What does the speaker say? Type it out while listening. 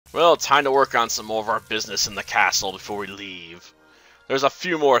Well, time to work on some more of our business in the castle before we leave. There's a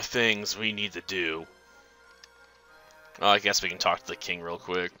few more things we need to do. Oh, I guess we can talk to the king real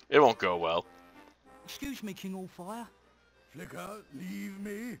quick. It won't go well. Excuse me, King Allfire. Flicker, leave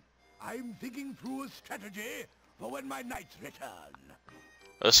me. I'm thinking through a strategy for when my knights return.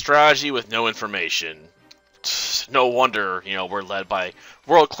 A strategy with no information. No wonder, we're led by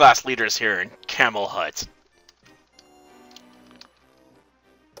world-class leaders here in Camel Hut.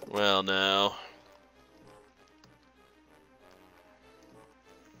 Well, no.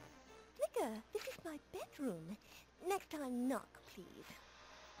 Flicker, this is my bedroom. Next time, knock, please.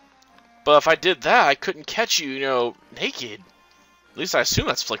 But if I did that, I couldn't catch you, naked. At least I assume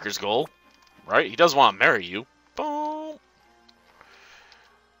that's Flicker's goal. Right? He does want to marry you. Boom.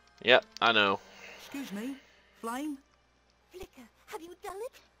 Yep, I know. Excuse me, Flame? Flicker, have you done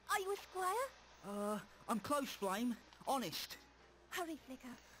it? Are you a squire? I'm close, Flame. Honest. Hurry,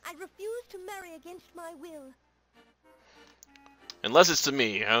 Flicker. I refuse to marry against my will. Unless it's to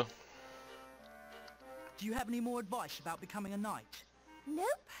me, huh? Do you have any more advice about becoming a knight? Nope.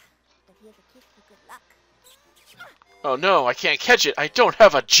 But here's a kiss for good luck. Oh no, I can't catch it. I don't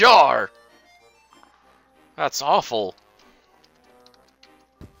have a jar. That's awful.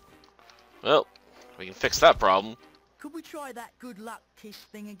 Well, we can fix that problem. Could we try that good luck kiss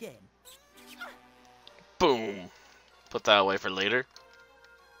thing again? Boom. Put that away for later.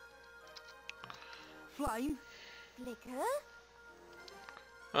 Flame? Flicker?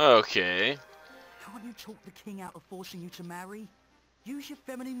 Okay. Can't you talk the king out of forcing you to marry? Use your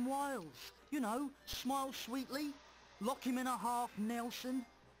feminine wiles. You know, smile sweetly. Lock him in a half Nelson.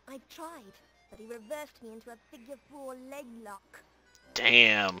 I tried, but he reversed me into a figure 4 leg lock.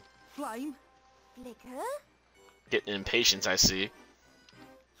 Damn. Flame? Flicker? Getting impatient, I see.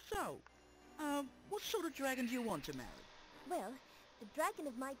 So, what sort of dragon do you want to marry? Well, the dragon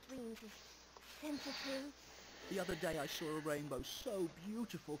of my dreams is sensitive. The other day I saw a rainbow so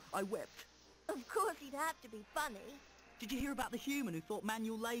beautiful, I wept. Of course he'd have to be funny. Did you hear about the human who thought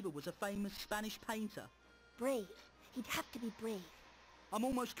manual labor was a famous Spanish painter? Brave. He'd have to be brave. I'm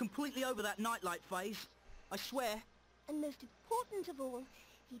almost completely over that nightlight phase. I swear. And most important of all,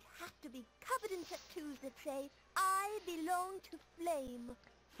 he'd have to be covered in tattoos that say, I belong to Flame.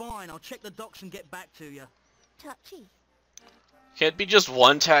 Fine, I'll check the docs and get back to you. Touchy. Can't it be just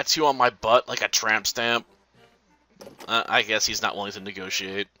one tattoo on my butt, like a tramp stamp? I guess he's not willing to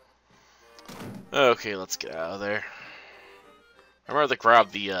negotiate. Okay, let's get out of there. I remember to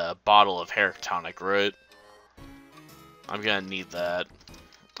grab the bottle of hair tonic, right? I'm gonna need that.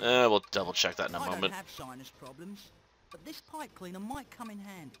 We'll double check that in a I moment. don't have sinus problems, but this pipe cleaner might come in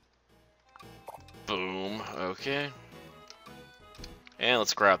handy. Boom. Okay. And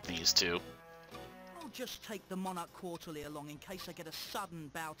let's grab these two. I'll just take the Monarch Quarterly along in case I get a sudden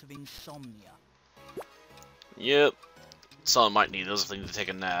bout of insomnia. Yep. Someone might need those things to take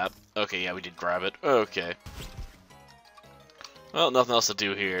a nap. Okay, yeah, we did grab it. Okay. Well, nothing else to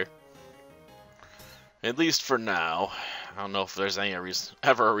do here. At least for now. I don't know if there's any reason,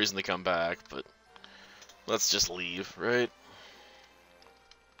 ever a reason to come back, but let's just leave, right?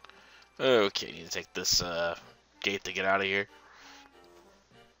 Okay, need to take this gate to get out of here.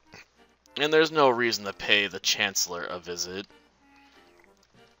 And there's no reason to pay the Chancellor a visit.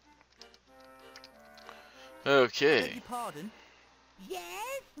 Okay. Beg your pardon?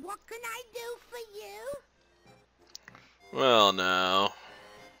 Yes? What can I do for you? Well, now.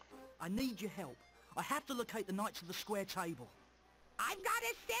 I need your help. I have to locate the Knights of the Square Table. I've got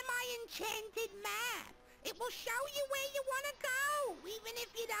a semi-enchanted map. It will show you where you want to go, even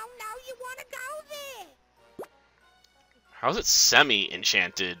if you don't know you want to go there. How's it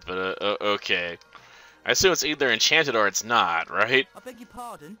semi-enchanted? But, okay. I assume it's either enchanted or it's not, right? I beg your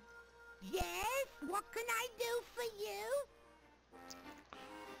pardon? Yes? What can I do for you?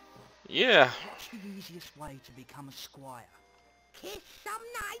 Yeah. What's the easiest way to become a squire? Kiss some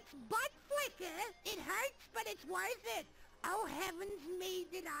knight's butt, Flicker. It hurts, but it's worth it. Oh, heavens me,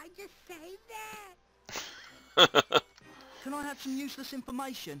 did I just say that? Can I have some useless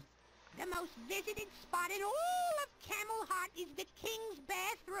information? The most visited spot in all of Camel Hut is the King's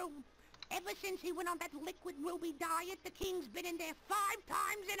bathroom. Ever since he went on that liquid ruby diet, the King's been in there 5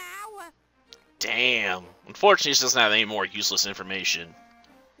 times an hour. Damn. Unfortunately, she doesn't have any more useless information.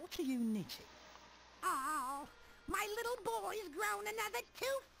 What are you knitting? Oh, my little boy's grown another 2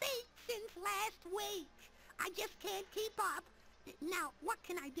 feet since last week. I just can't keep up. Now, what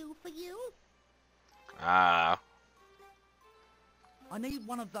can I do for you? Ah. I need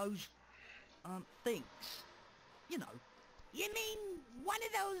one of those, things. You know. You mean one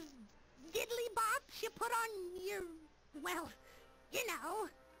of those diddly bops you put on your, well, you know.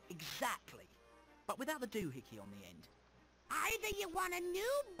 Exactly. But without the doohickey on the end. Either you want a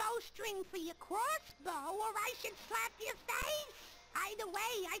new bowstring for your crossbow, or I should slap your face. Either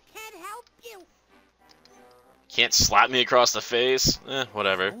way, I can't help you. Can't slap me across the face?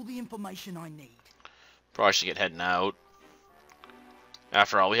 Whatever. All the information I need. Probably should get heading out.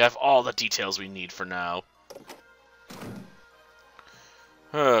 After all, we have all the details we need for now.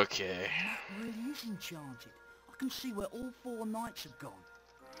 Okay. That really is enchanted. I can see where all 4 knights have gone.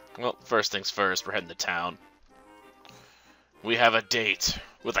 Well, first things first, we're heading to town. We have a date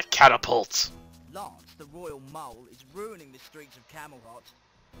with a catapult. Lance, the royal mole, is ruining the streets of Camelot.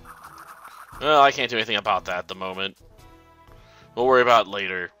 Well, I can't do anything about that at the moment. We'll worry about it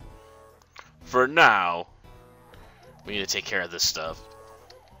later. For now, we need to take care of this stuff.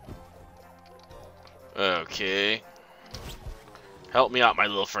 Okay. Help me out, my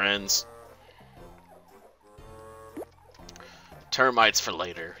little friends. Termites for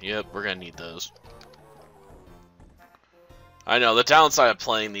later. Yep, we're gonna need those. I know, the downside of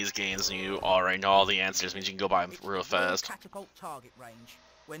playing these games and you already know all the answers means you can go by them real fast. Catapult target range,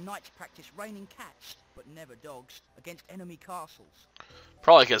 where knights practice raining cats, but never dogs, against enemy castles.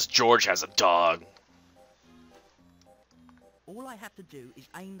 Probably because George has a dog. All I have to do is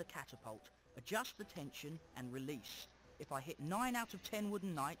aim the catapult, adjust the tension, and release. If I hit 9 out of 10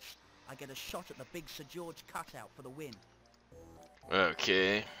 wooden knights, I get a shot at the big Sir George cutout for the win.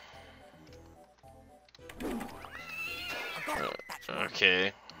 Okay. I got it. That's one.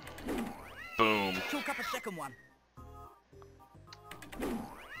 Okay. Boom. Chalk up a second one.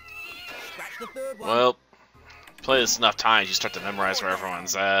 Scratch the third one. Well, play this enough times, you start to memorize where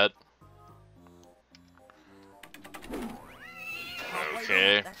everyone's at. Halfway Okay.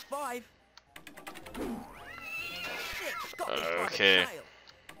 there. That's 5. 6. Got this by the Okay. tail.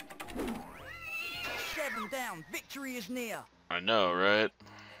 7 down. Victory is near. I know, right?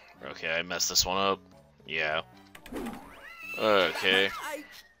 Okay, I messed this one up. Yeah. Okay. That's 8.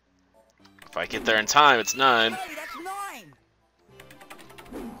 If I get there in time, it's 9. Hey, that's 9.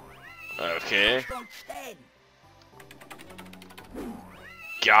 Okay. Last on 10.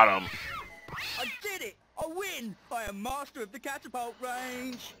 Got him. I did it! I win! I am master of the catapult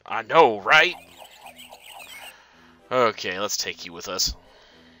range! I know, right? Okay, let's take you with us.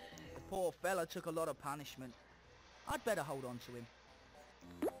 The poor fella took a lot of punishment. I'd better hold on to him.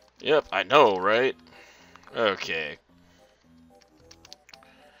 Yep, I know, right? Okay.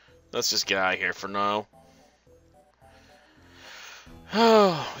 Let's just get out of here for now.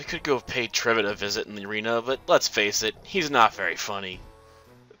 Oh, we could go pay Trevitt a visit in the arena, but let's face it, he's not very funny.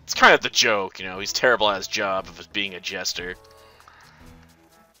 It's kind of the joke, you know, he's terrible at his job of being a jester.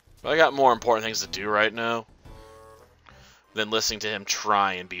 But I got more important things to do right now than listening to him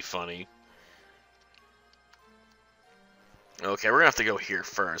try and be funny. Okay, we're gonna have to go here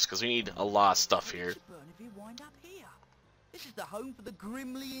first, because we need a lot of stuff here. Burnaby wind up here. This is the home for the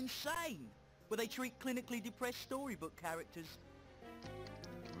grimly insane, where they treat clinically depressed storybook characters.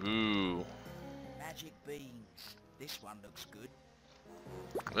 Ooh. Magic beans. This one looks good.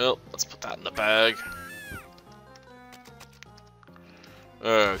 Well, let's put that in the bag.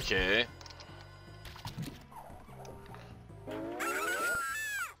 Okay.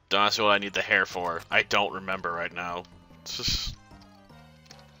 Don't ask me what I need the hair for. I don't remember right now.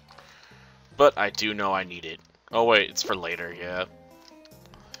 But I do know I need it. Oh wait, it's for later, yeah.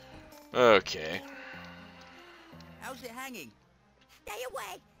 Okay. How's it hanging? Stay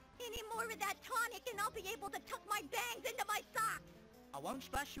away. Any more of that tonic and I'll be able to tuck my bangs into my socks. I won't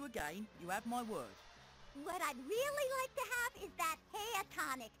splash you again. You have my word. What I'd really like to have is that hair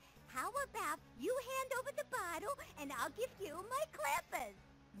tonic. How about you hand over the bottle and I'll give you my clippers?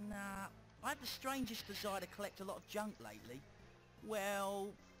 Nah, I have the strangest desire to collect a lot of junk lately. Well,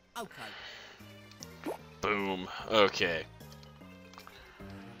 okay. Boom. Okay.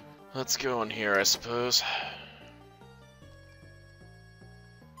 Let's go in here, I suppose.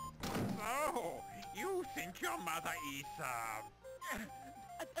 Oh, you think your mother is,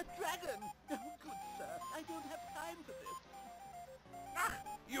 A dragon! Oh, good sir, I don't have time for this. Ah,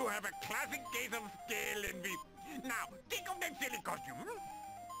 you have a classic case of scale envy. Now, think of that silly costume.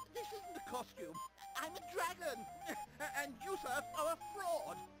 This isn't a costume. I'm a dragon. And you, sir, are a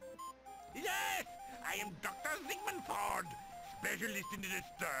fraud. Yes, I am Dr. Sigmund Ford, specialist in the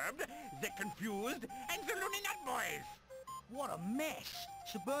disturbed, the confused, and the loony nut boys. What a mess.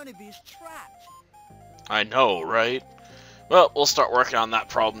 Sir Burnaby is trapped. I know, right? Well, we'll start working on that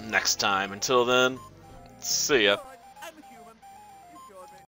problem next time. Until then, see ya.